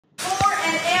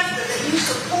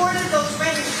supported those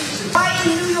rent increases. Why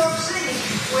in New York City,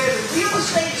 where the real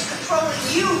estate is controlling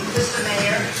you, Mr.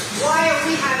 Mayor, why are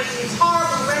we having these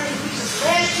horrible rent increases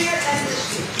last year and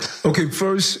this year? Okay,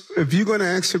 first, if you're going to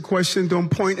ask a question, don't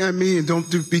point at me and don't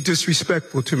be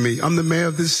disrespectful to me. I'm the mayor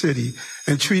of this city,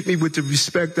 and treat me with the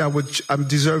respect I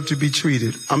deserve to be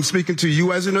treated. I'm speaking to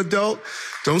you as an adult.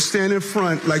 Don't stand in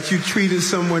front like you treated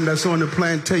someone that's on the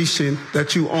plantation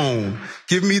that you own.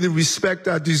 Give me the respect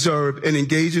I deserve and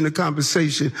engage in a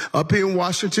conversation up here in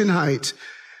Washington Heights.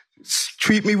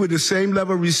 Treat me with the same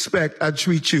level of respect I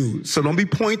treat you. So don't be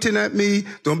pointing at me.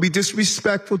 Don't be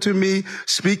disrespectful to me.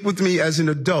 Speak with me as an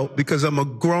adult, because I'm a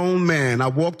grown man. I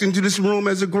walked into this room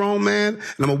as a grown man, and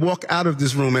I'm going to walk out of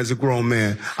this room as a grown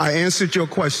man. I answered your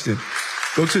question.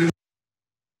 Go to the...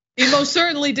 He most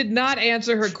certainly did not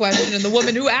answer her question. And the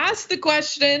woman who asked the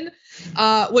question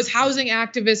was housing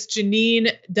activist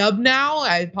Janine Dubnow.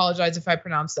 I apologize if I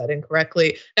pronounced that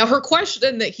incorrectly. Now, her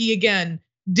question that he, again,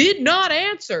 did not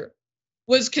answer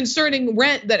was concerning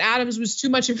rent, that Adams was too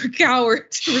much of a coward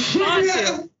to respond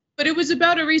to. But it was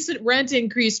about a recent rent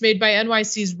increase made by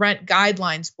NYC's Rent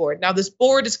Guidelines Board. Now, this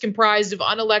board is comprised of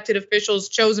unelected officials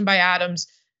chosen by Adams,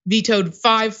 vetoed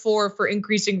 5-4 for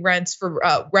increasing rents for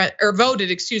voted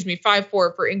 5-4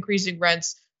 for increasing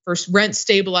rents for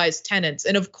rent-stabilized tenants.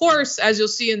 And of course, as you'll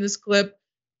see in this clip,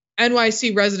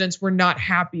 NYC residents were not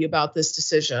happy about this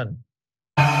decision.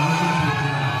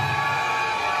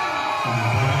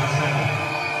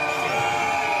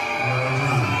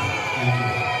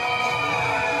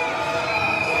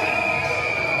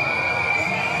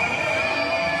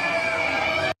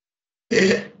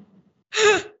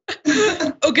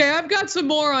 Okay, I've got some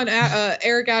more on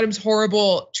Eric Adams'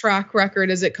 horrible track record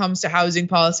as it comes to housing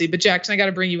policy. But Jackson, I got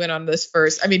to bring you in on this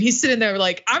first. I mean, he's sitting there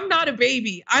like, I'm not a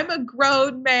baby, I'm a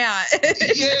grown man.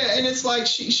 Yeah, and it's like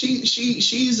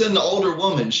she's an older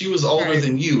woman. She was older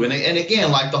than you. And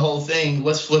again, like the whole thing,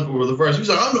 let's flip over the verse. He's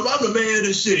like, I'm the mayor of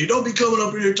this city. Don't be coming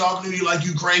up here talking to me like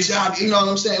you crazy. You know what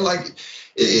I'm saying? Like,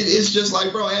 it's just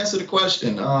like, bro, answer the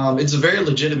question. It's a very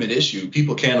legitimate issue.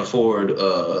 People can't afford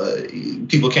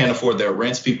their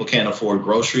rents. People can't afford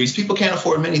groceries. People can't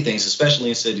afford many things, especially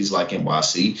in cities like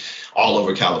NYC, all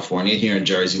over California, here in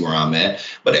Jersey where I'm at.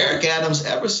 But Eric Adams,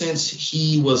 ever since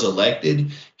he was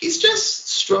elected, he's just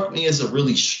struck me as a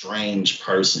really strange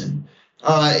person.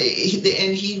 And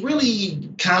he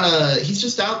really he's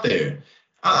just out there.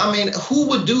 I mean, who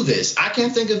would do this? I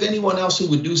can't think of anyone else who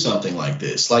would do something like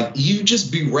this. Like, you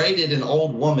just berated an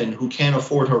old woman who can't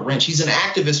afford her rent. She's an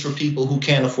activist for people who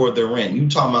can't afford their rent. You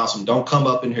talking about some, don't come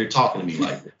up in here talking to me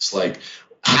like this. Like,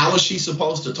 how is she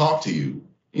supposed to talk to you?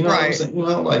 You know what I'm saying? You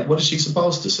know, like, what is she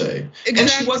supposed to say? Exactly. And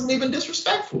she wasn't even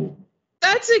disrespectful.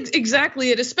 That's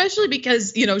exactly it, especially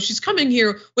because, she's coming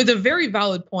here with a very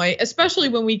valid point, especially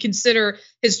when we consider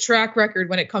his track record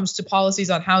when it comes to policies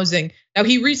on housing. Now,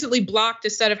 he recently blocked a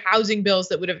set of housing bills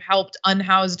that would have helped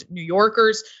unhoused New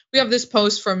Yorkers. We have this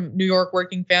post from New York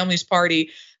Working Families Party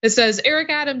that says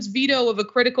Eric Adams' veto of a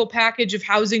critical package of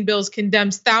housing bills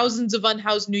condemns thousands of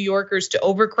unhoused New Yorkers to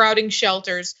overcrowding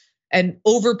shelters and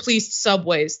overpoliced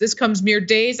subways. This comes mere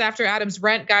days after Adams'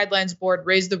 Rent Guidelines Board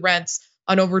raised the rents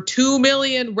on over 2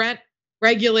 million rent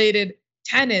regulated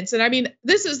tenants. And I mean,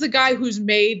 this is the guy who's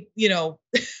made,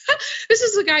 this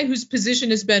is the guy whose position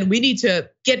has been, we need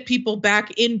to get people back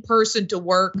in person to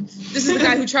work. This is the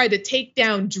guy who tried to take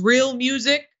down drill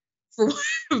music.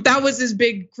 That was his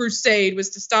big crusade,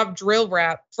 was to stop drill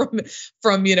rap from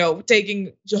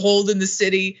taking hold in the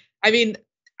city. I mean,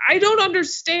 I don't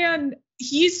understand.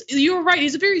 You're right.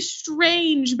 He's a very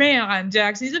strange man,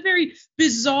 Jackson. He's a very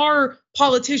bizarre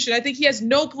politician. I think he has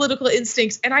no political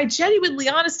instincts. And I genuinely,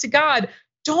 honest to God,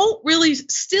 don't really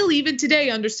still even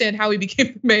today understand how he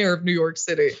became the mayor of New York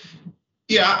City.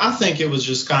 Yeah, I think it was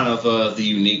just kind of the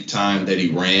unique time that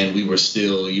he ran. We were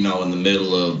still, in the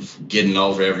middle of getting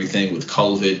over everything with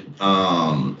COVID,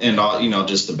 and all,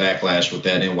 just the backlash with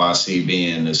that, NYC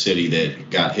being the city that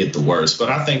got hit the worst. But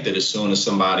I think that as soon as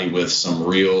somebody with some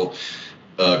real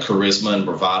charisma and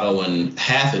bravado and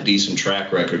half a decent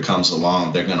track record comes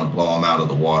along, they're going to blow them out of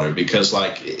the water. Because,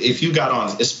 like, if you got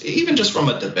on, even just from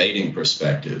a debating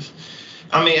perspective,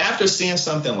 I mean, after seeing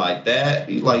something like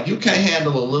that, like, you can't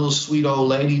handle a little sweet old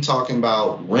lady talking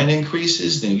about rent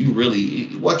increases, then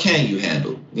what can you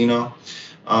handle,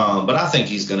 But I think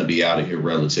he's going to be out of here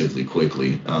relatively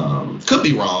quickly. Could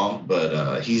be wrong,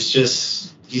 but he's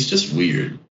just weird.